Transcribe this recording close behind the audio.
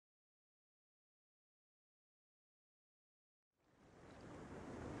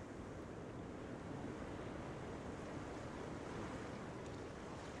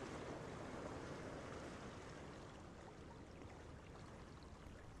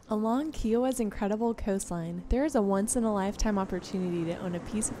Along Kiawah's incredible coastline, there is a once-in-a-lifetime opportunity to own a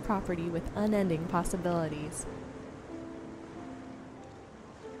piece of property with unending possibilities.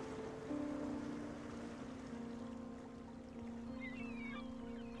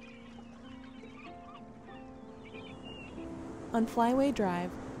 On Flyway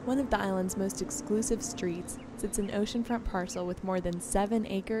Drive, one of the island's most exclusive streets, sits an oceanfront parcel with more than 7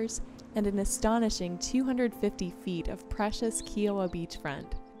 acres and an astonishing 250 feet of precious Kiawah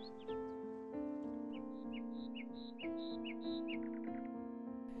beachfront.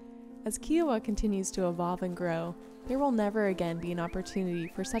 As Kiawah continues to evolve and grow, there will never again be an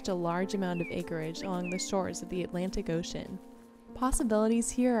opportunity for such a large amount of acreage along the shores of the Atlantic Ocean. Possibilities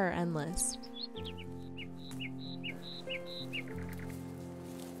here are endless.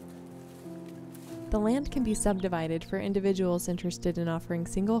 The land can be subdivided for individuals interested in offering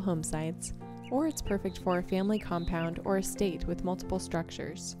single home sites, or it's perfect for a family compound or estate with multiple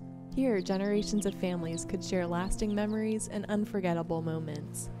structures. Here, generations of families could share lasting memories and unforgettable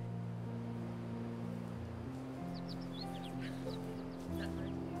moments.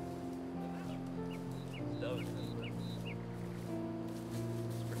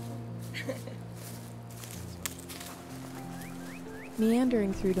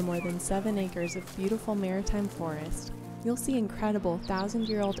 Meandering through the more than 7 acres of beautiful maritime forest, you'll see incredible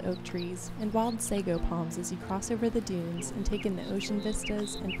 1,000-year-old oak trees and wild sago palms as you cross over the dunes and take in the ocean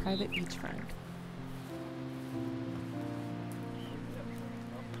vistas and private beachfront.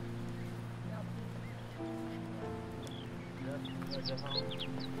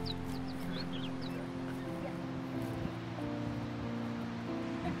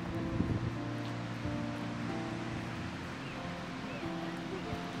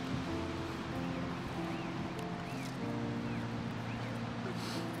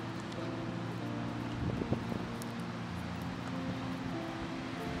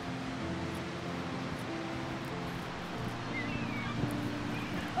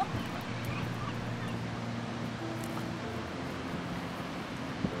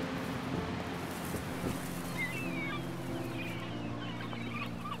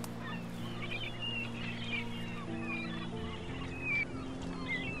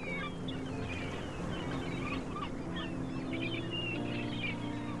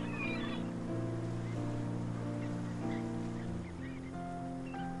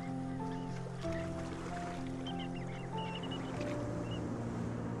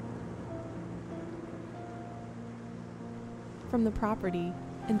 From the property,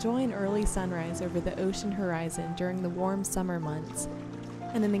 enjoy an early sunrise over the ocean horizon during the warm summer months,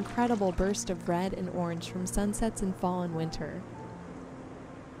 and an incredible burst of red and orange from sunsets in fall and winter.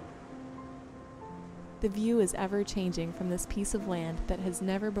 The view is ever-changing from this piece of land that has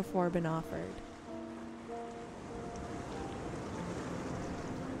never before been offered.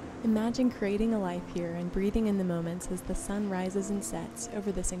 Imagine creating a life here and breathing in the moments as the sun rises and sets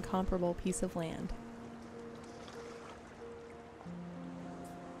over this incomparable piece of land.